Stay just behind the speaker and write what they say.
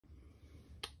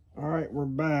All right, we're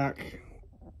back.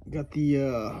 Got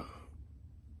the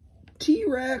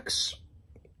T-Rex.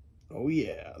 Oh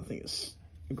yeah, I think it's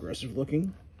aggressive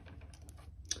looking.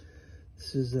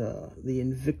 This is the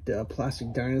Invicta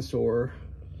plastic dinosaur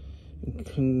in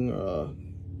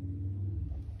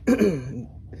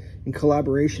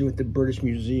collaboration with the British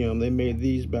Museum. They made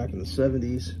these back in the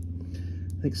 70s.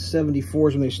 I think 74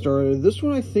 is when they started. This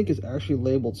one I think is actually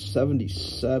labeled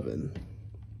 77.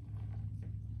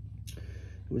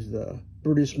 It was the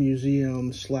British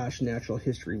Museum / Natural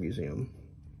History Museum.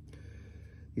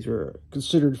 These were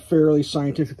considered fairly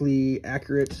scientifically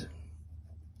accurate,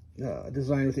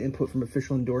 designed with input from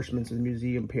official endorsements of the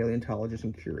museum paleontologists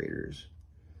and curators.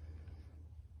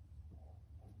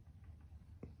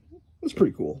 That's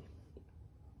pretty cool.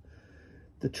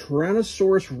 The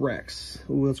Tyrannosaurus Rex.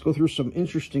 Ooh, let's go through some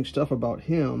interesting stuff about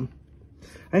him.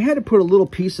 I had to put a little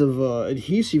piece of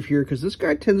adhesive here because this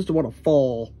guy tends to want to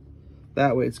fall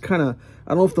that way. It's kind of, I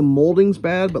don't know if the molding's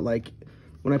bad, but like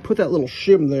when I put that little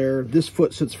shim there, this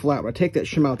foot sits flat. When I take that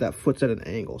shim out, that foot's at an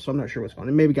angle. So I'm not sure what's going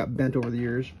on. It maybe got bent over the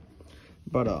years.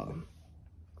 But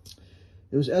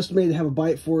it was estimated to have a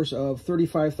bite force of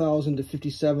 35,000 to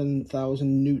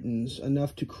 57,000 newtons,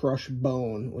 enough to crush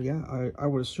bone. Well, yeah, I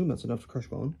would assume that's enough to crush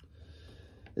bone.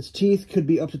 Its teeth could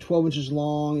be up to 12 inches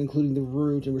long, including the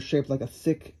root, and were shaped like a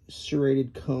thick,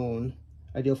 serrated cone,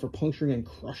 ideal for puncturing and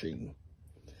crushing.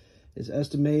 It's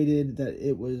estimated that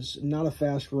it was not a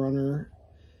fast runner,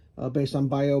 based on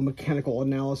biomechanical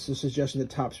analysis, suggesting the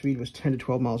top speed was 10 to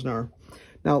 12 miles an hour.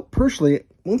 Now, personally,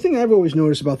 one thing I've always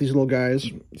noticed about these little guys,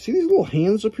 see these little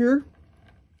hands up here?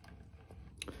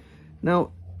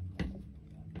 Now,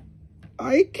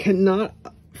 I cannot,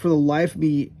 for the life of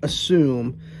me,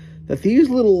 assume that these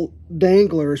little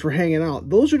danglers were hanging out.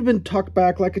 Those would have been tucked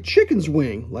back like a chicken's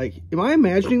wing. Like, am I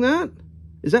imagining that?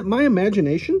 Is that my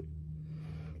imagination?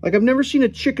 Like, I've never seen a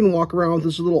chicken walk around with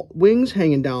his little wings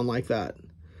hanging down like that.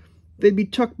 They'd be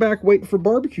tucked back waiting for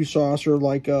barbecue sauce or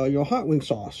like, hot wing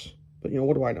sauce. But,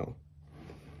 what do I know?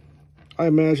 I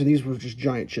imagine these were just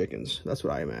giant chickens. That's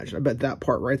what I imagine. I bet that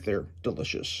part right there,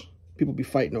 delicious. People be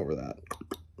fighting over that.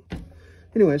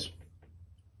 Anyways,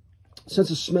 sense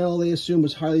of smell, they assume,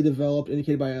 was highly developed,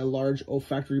 indicated by a large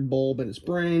olfactory bulb in its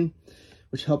brain,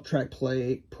 which helped track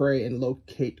prey and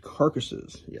locate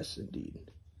carcasses. Yes, indeed.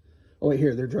 Oh, wait,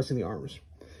 here, they're dressing the arms.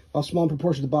 While small in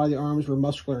proportion to the body, the arms were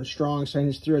muscular and strong.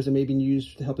 Scientists theorize they may be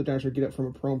used to help the dinosaur get up from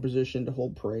a prone position to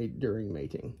hold prey during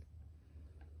mating.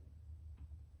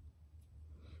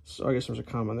 So I guess there's a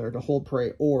comma there, to hold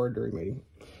prey or during mating.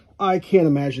 I can't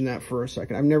imagine that for a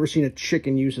second. I've never seen a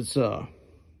chicken use its arms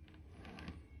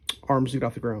to get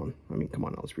off the ground. I mean, come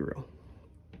on now, let's be real.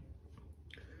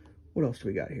 What else do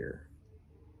we got here?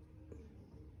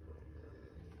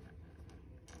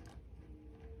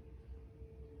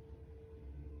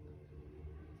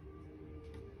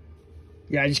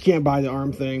 Yeah, I just can't buy the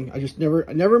arm thing. I just never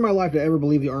in my life did I ever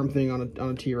believe the arm thing on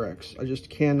a T-Rex. I just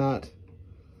cannot.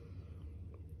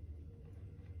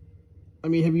 I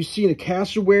mean, have you seen a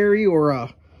cassowary or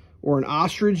an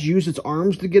ostrich use its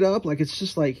arms to get up? Like, it's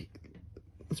just like,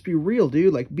 let's be real,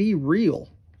 dude. Like, be real.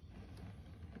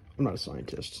 I'm not a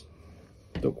scientist.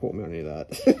 Don't quote me on any of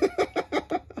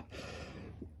that.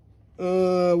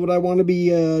 Would I want to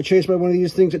be chased by one of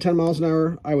these things at 10 miles an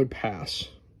hour? I would pass.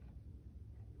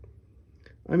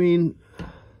 I mean,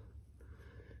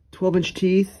 12-inch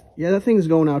teeth. Yeah, that thing's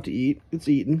going out to eat. It's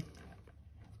eating.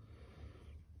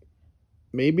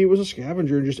 Maybe it was a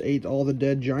scavenger and just ate all the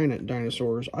dead giant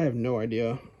dinosaurs. I have no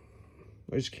idea.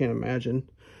 I just can't imagine.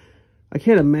 I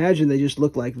can't imagine they just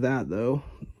look like that, though.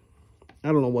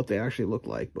 I don't know what they actually look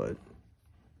like, but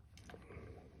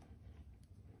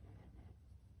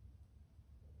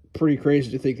pretty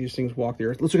crazy to think these things walk the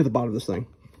earth. Let's look at the bottom of this thing.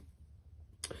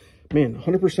 Man,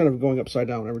 100% of going upside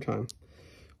down every time.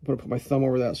 I'm going to put my thumb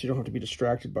over that so you don't have to be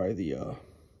distracted by the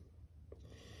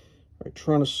right,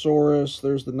 Tyrannosaurus.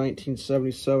 There's the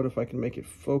 1977, if I can make it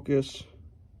focus.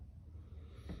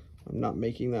 I'm not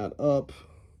making that up,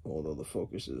 although the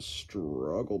focus is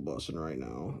struggle bussing right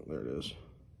now. There it is.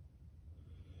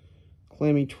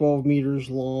 Claiming 12 meters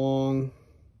long.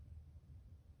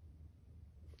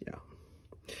 Yeah.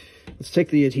 Let's take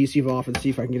the adhesive off and see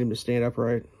if I can get him to stand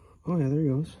upright. Oh, yeah, there he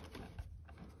goes.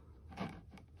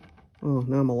 Oh,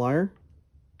 now I'm a liar?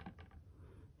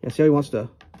 Yeah, see how he wants to...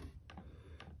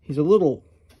 He's a little...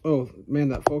 Oh, man,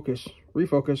 that focus.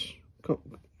 Refocus.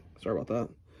 Sorry about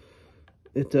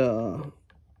that.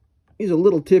 He's a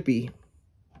little tippy.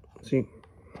 See?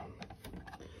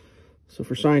 So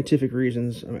for scientific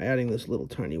reasons, I'm adding this little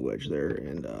tiny wedge there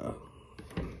and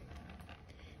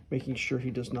making sure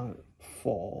he does not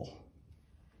fall.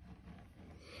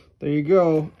 There you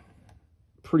go.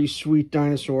 pretty sweet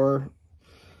dinosaur.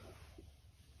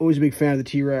 Always a big fan of the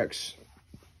T-Rex.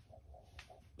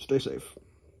 Stay safe.